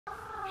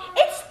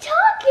It's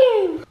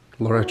talking!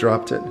 Laura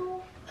dropped it.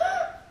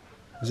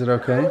 Is it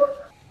okay?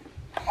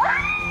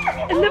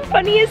 And the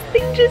funniest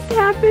thing just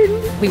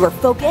happened. We were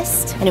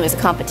focused and it was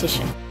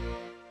competition.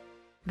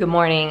 Good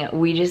morning.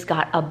 We just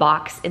got a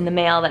box in the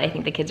mail that I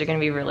think the kids are gonna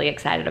be really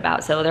excited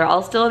about. So they're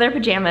all still in their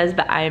pajamas,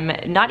 but I'm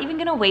not even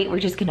gonna wait. We're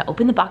just gonna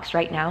open the box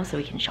right now so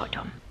we can show it to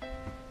them.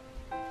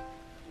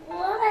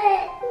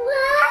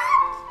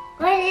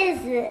 What is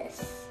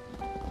this?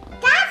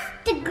 That's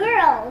the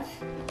girls.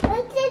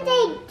 What did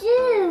they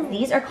do?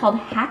 These are called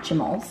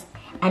Hatchimals,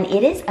 and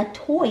it is a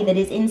toy that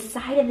is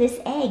inside of this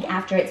egg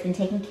after it's been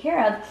taken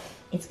care of.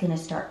 It's gonna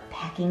start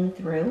pecking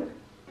through,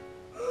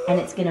 and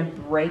it's gonna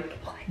break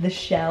the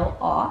shell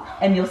off,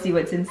 and you'll see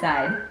what's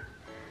inside.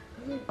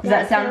 Does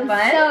that sound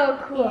fun? So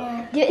cool.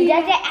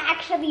 Yeah. Does it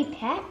actually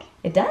peck?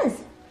 It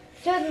does.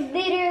 So it's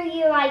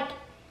literally like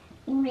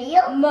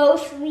real?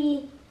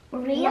 Mostly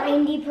real?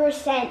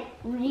 90%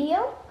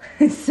 real?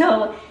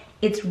 So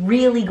it's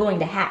really going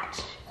to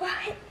hatch. What?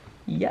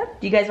 Yep.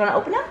 Do you guys want to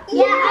open up?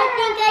 Yeah, I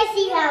think I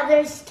see how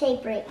there's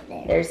tape right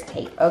there. There's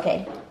tape.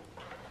 Okay.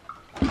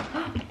 Do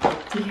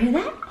you hear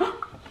that?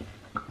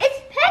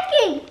 It's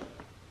pecking!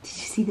 Did you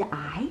see the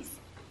eyes?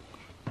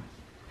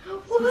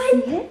 What? Did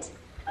you see it?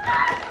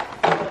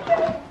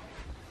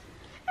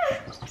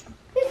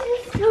 This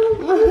is so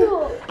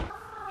cool.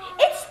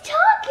 It's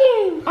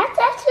talking! That's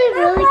actually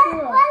really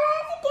cool. Why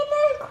is it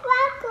gonna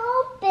crack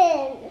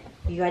open?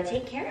 You gotta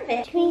take care of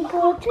it.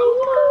 Twinkle,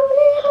 twinkle,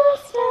 little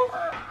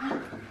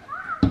star.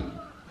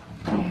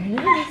 There it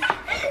is.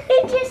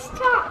 It just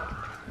talked.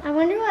 I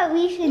wonder what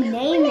we should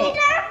name it.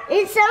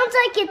 It sounds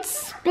like it's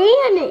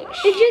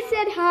Spanish. It just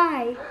said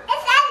hi. It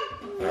says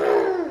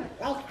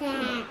like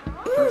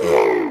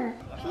that.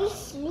 He's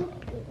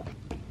sleeping.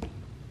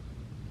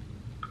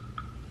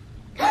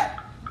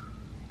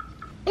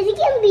 Is it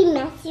gonna be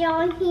messy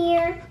on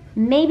here?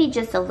 Maybe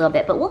just a little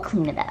bit, but we'll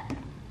clean it up.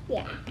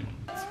 Yeah.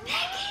 It's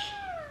Peggy.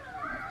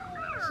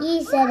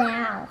 He said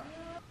ow.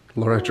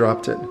 Laura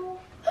dropped it.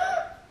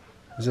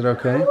 Is it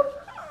okay?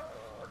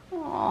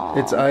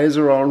 Its eyes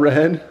are all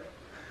red.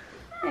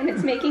 And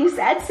it's making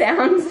sad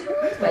sounds.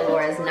 That's why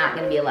Laura's not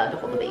gonna be allowed to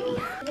hold the baby.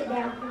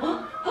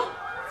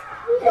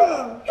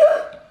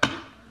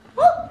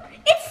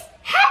 It's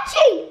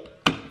hatching!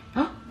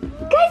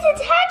 Guys,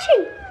 it's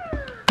hatching!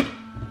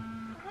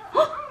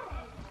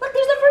 Look,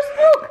 there's the first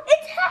poke.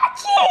 It's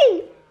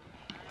hatching!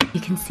 You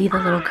can see the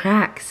little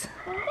cracks.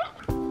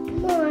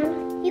 Come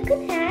on, you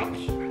can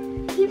hatch.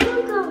 Keep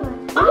on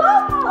going.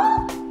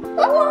 Oh!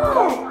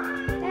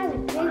 That was a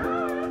big one.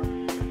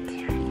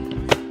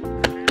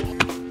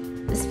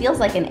 This feels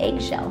like an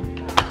eggshell.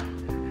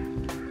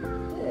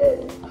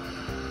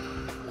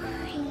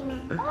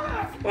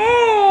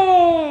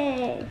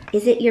 Hey!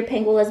 Is it your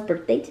pangola's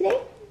birthday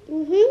today?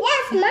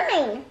 Yes,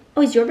 mine.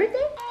 Oh, it's your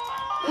birthday?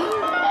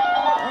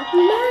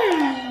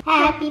 Mine.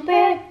 Happy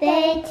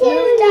birthday to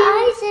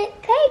Isaac.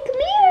 Hey,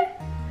 come here.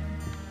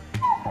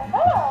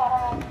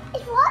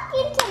 It's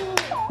walking to me.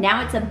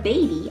 Now it's a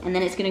baby, and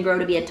then it's gonna grow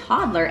to be a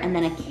toddler and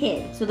then a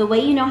kid. So the way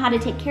you know how to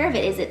take care of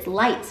it is its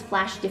lights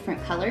flash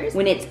different colors.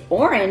 When it's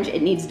orange,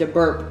 it needs to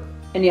burp,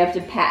 and you have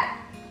to pat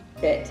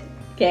it,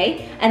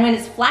 okay? And when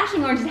it's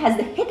flashing orange, it has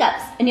the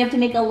hiccups, and you have to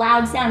make a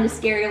loud sound to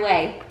scare it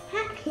away.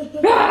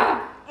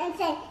 And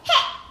say,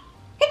 hey.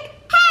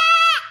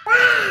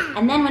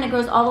 And then when it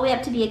grows all the way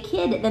up to be a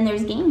kid, then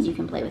there's games you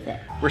can play with it.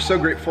 We're so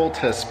grateful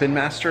to Spin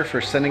Master for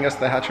sending us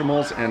the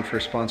Hatchimals and for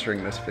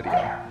sponsoring this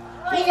video.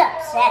 He's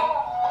upset.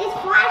 It's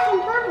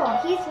flashing purple.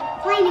 He's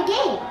playing a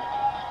game.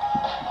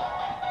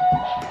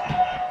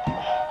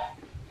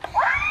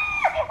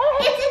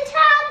 It's a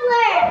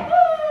toddler.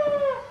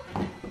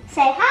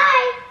 Say hi.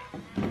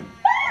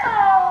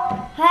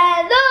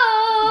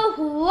 Hello.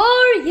 Who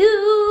are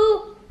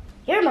you?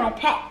 You're my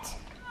pet.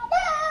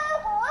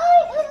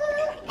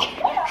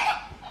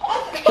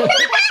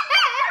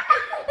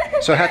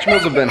 So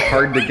Hatchimals have been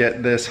hard to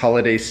get this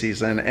holiday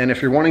season, and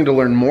if you're wanting to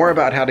learn more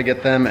about how to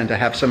get them and to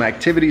have some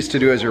activities to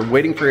do as you're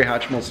waiting for your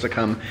Hatchimals to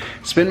come,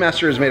 Spin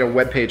Master has made a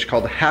webpage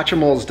called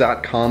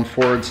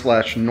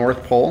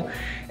hatchimals.com/North Pole,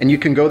 and you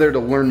can go there to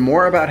learn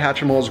more about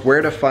Hatchimals,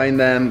 where to find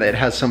them. It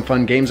has some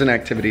fun games and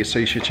activities, so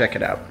you should check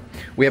it out.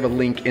 We have a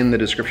link in the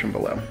description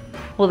below.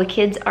 Well, the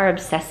kids are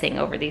obsessing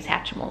over these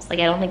Hatchimals. Like,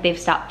 I don't think they've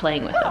stopped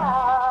playing with them.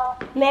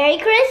 Merry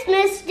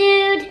Christmas,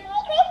 dude.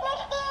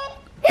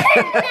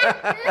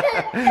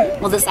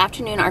 Well, this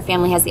afternoon our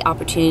family has the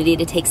opportunity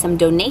to take some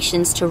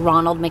donations to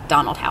Ronald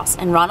McDonald House.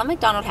 And Ronald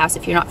McDonald House,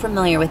 if you're not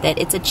familiar with it,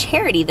 it's a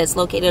charity that's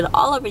located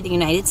all over the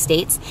United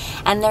States,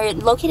 and they're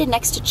located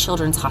next to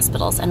children's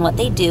hospitals. And what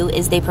they do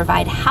is they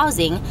provide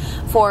housing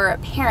for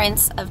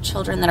parents of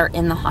children that are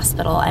in the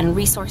hospital and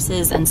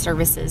resources and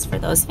services for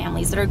those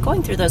families that are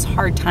going through those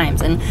hard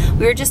times. And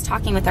we were just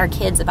talking with our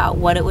kids about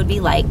what it would be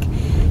like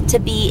to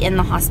be in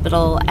the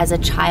hospital as a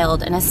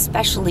child, and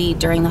especially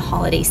during the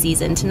holiday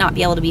season, to not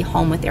be able to be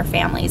home with their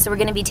families. So we're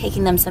gonna be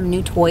taking them some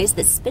new toys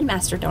that Spin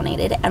Master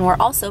donated, and we're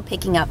also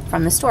picking up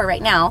from the store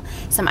right now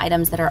some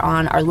items that are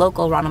on our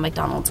local Ronald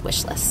McDonald's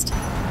wish list.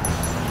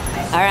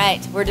 All right,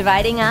 we're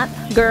dividing up.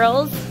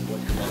 Girls,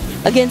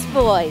 against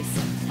boys.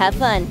 Have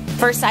fun.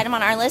 First item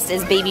on our list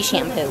is baby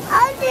shampoo.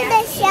 I'll do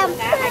the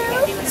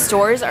shampoo.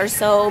 Stores are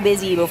so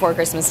busy before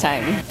Christmas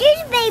time.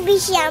 Here's baby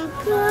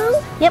shampoo.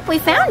 Yep, we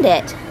found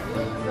it.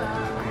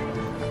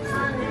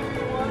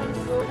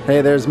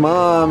 Hey, there's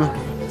Mom. I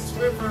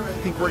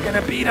think we're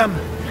gonna beat him.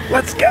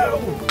 Let's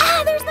go.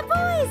 Ah, there's the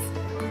boys.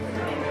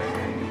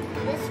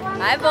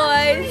 Hi,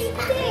 boys.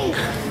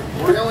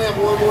 We only have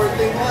one more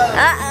thing left.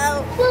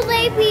 Uh-oh. Will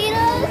they beat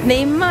us?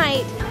 They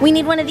might. We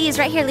need one of these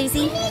right here,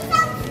 Lucy.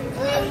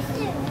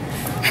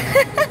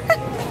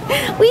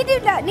 We do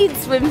not need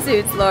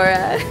swimsuits,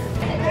 Laura.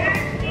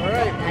 All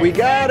right, we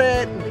got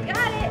it. We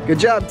got it. Good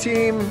job,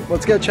 team.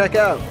 Let's go check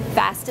out.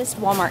 Fastest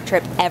Walmart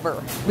trip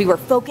ever. We were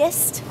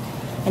focused,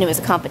 and it was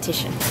a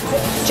competition.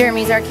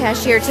 Jeremy's our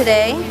cashier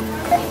today.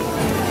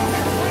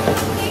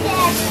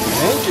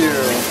 Thank you.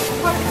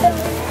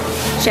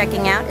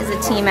 Checking out is a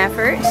team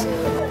effort.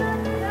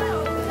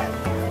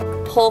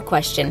 Poll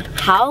question,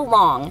 how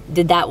long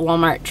did that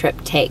Walmart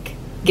trip take?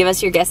 Give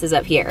us your guesses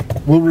up here.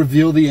 We'll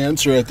reveal the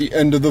answer at the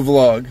end of the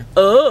vlog.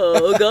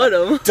 Oh, got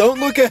him. Don't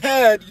look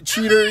ahead, you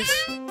cheaters.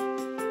 It's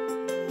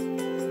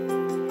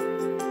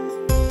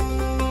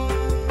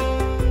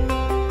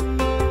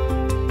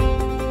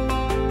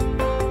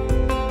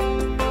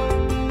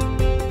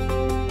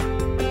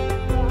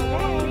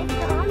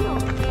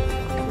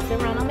the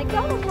Ronald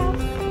McDonald house.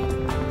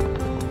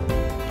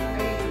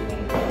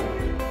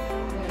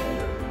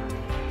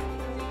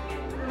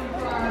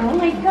 Oh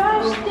my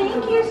gosh,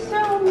 thank you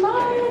so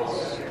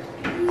much.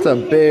 It's a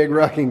big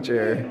rocking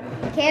chair.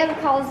 Cam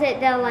calls it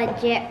the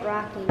legit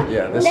rocking.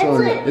 Yeah, this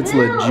one, it's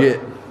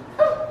legit.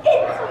 Oh,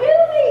 it's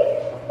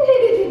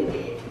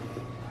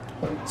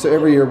moving. So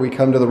every year we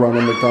come to the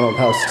Ronald McDonald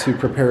house to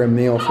prepare a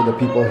meal for the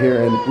people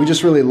here, and we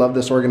just really love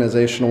this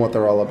organization and what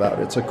they're all about.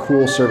 It's a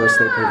cool service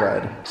they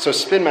provide. So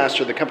Spin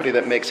Master, the company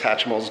that makes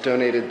Hatchimals,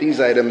 donated these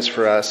items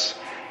for us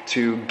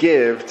to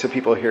give to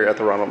people here at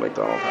the Ronald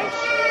McDonald house.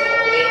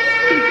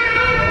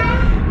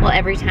 Well,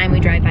 every time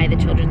we drive by the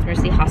Children's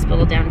Mercy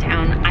Hospital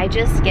downtown, I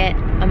just get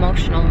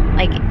emotional.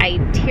 Like, I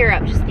tear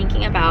up just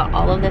thinking about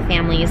all of the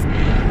families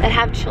that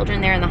have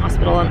children there in the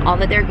hospital and all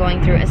that they're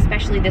going through,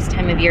 especially this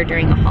time of year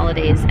during the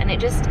holidays. And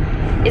it just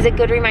is a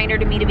good reminder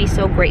to me to be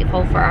so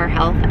grateful for our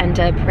health and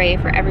to pray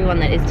for everyone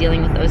that is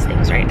dealing with those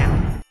things right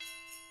now.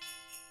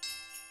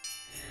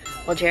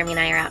 Well, Jeremy and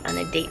I are out on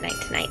a date night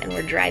tonight, and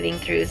we're driving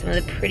through some of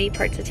the pretty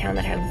parts of town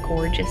that have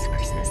gorgeous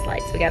Christmas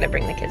lights. We gotta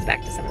bring the kids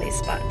back to some of these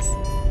spots.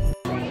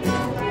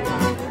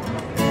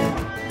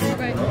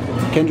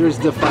 Kendra's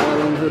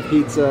defiling her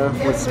pizza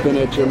with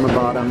spinach in the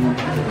bottom.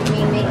 I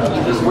mean, making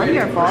it just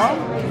wonderful.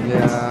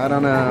 Yeah, I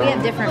don't know. We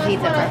have different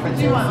pizza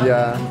preferences.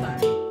 Yeah.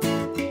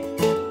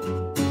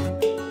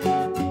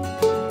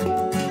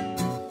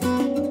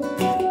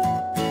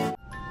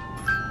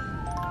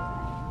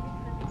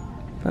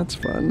 That's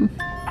fun.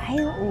 I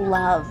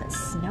love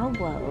snow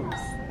globes.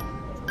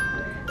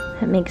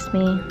 That makes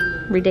me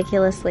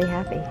ridiculously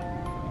happy.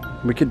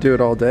 We could do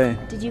it all day.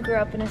 Did you grow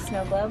up in a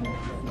snow globe?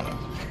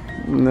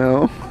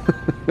 No.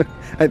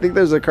 I think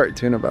there's a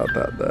cartoon about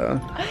that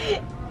though.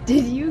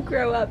 Did you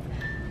grow up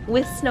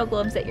with snow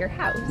globes at your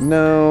house?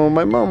 No,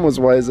 my mom was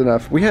wise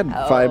enough. We had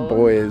 5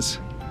 boys.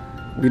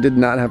 We did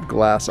not have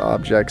glass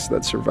objects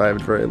that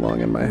survived very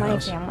long in my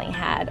house. My family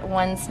had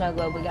one snow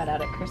globe we got out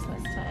at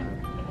Christmas time.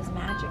 It was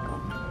magical.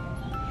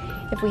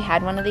 If we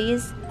had one of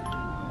these,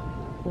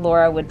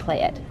 Laura would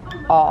play it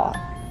all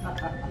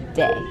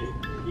day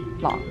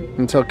long.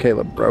 Until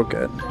Caleb broke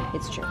it.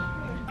 It's true.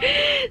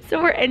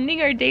 So we're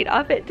ending our date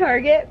off at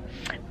Target,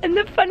 and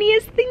the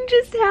funniest thing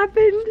just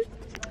happened.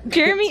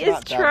 Jeremy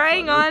is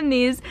trying on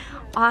these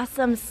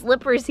awesome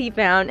slippers he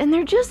found, and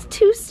they're just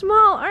too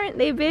small, aren't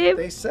they, babe?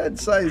 They said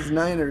size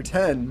 9 or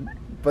 10,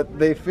 but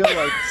they feel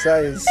like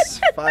size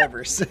 5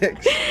 or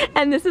 6.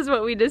 And this is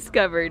what we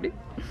discovered.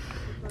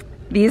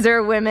 These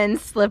are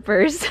women's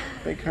slippers.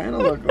 They kind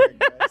of look like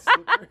guys'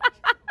 slippers.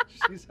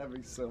 She's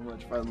having so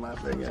much fun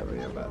laughing at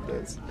me about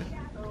this.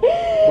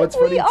 What's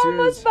funny we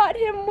almost bought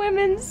him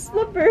women's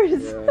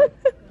slippers. Yeah.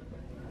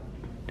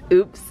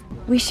 Oops.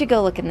 We should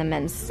go look in the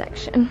men's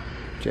section.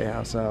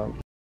 J-House out.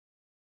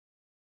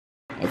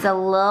 It's a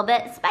little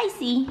bit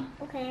spicy.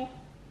 Okay.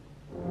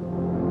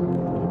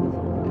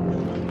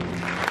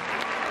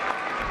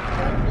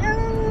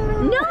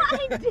 No,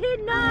 I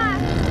did not.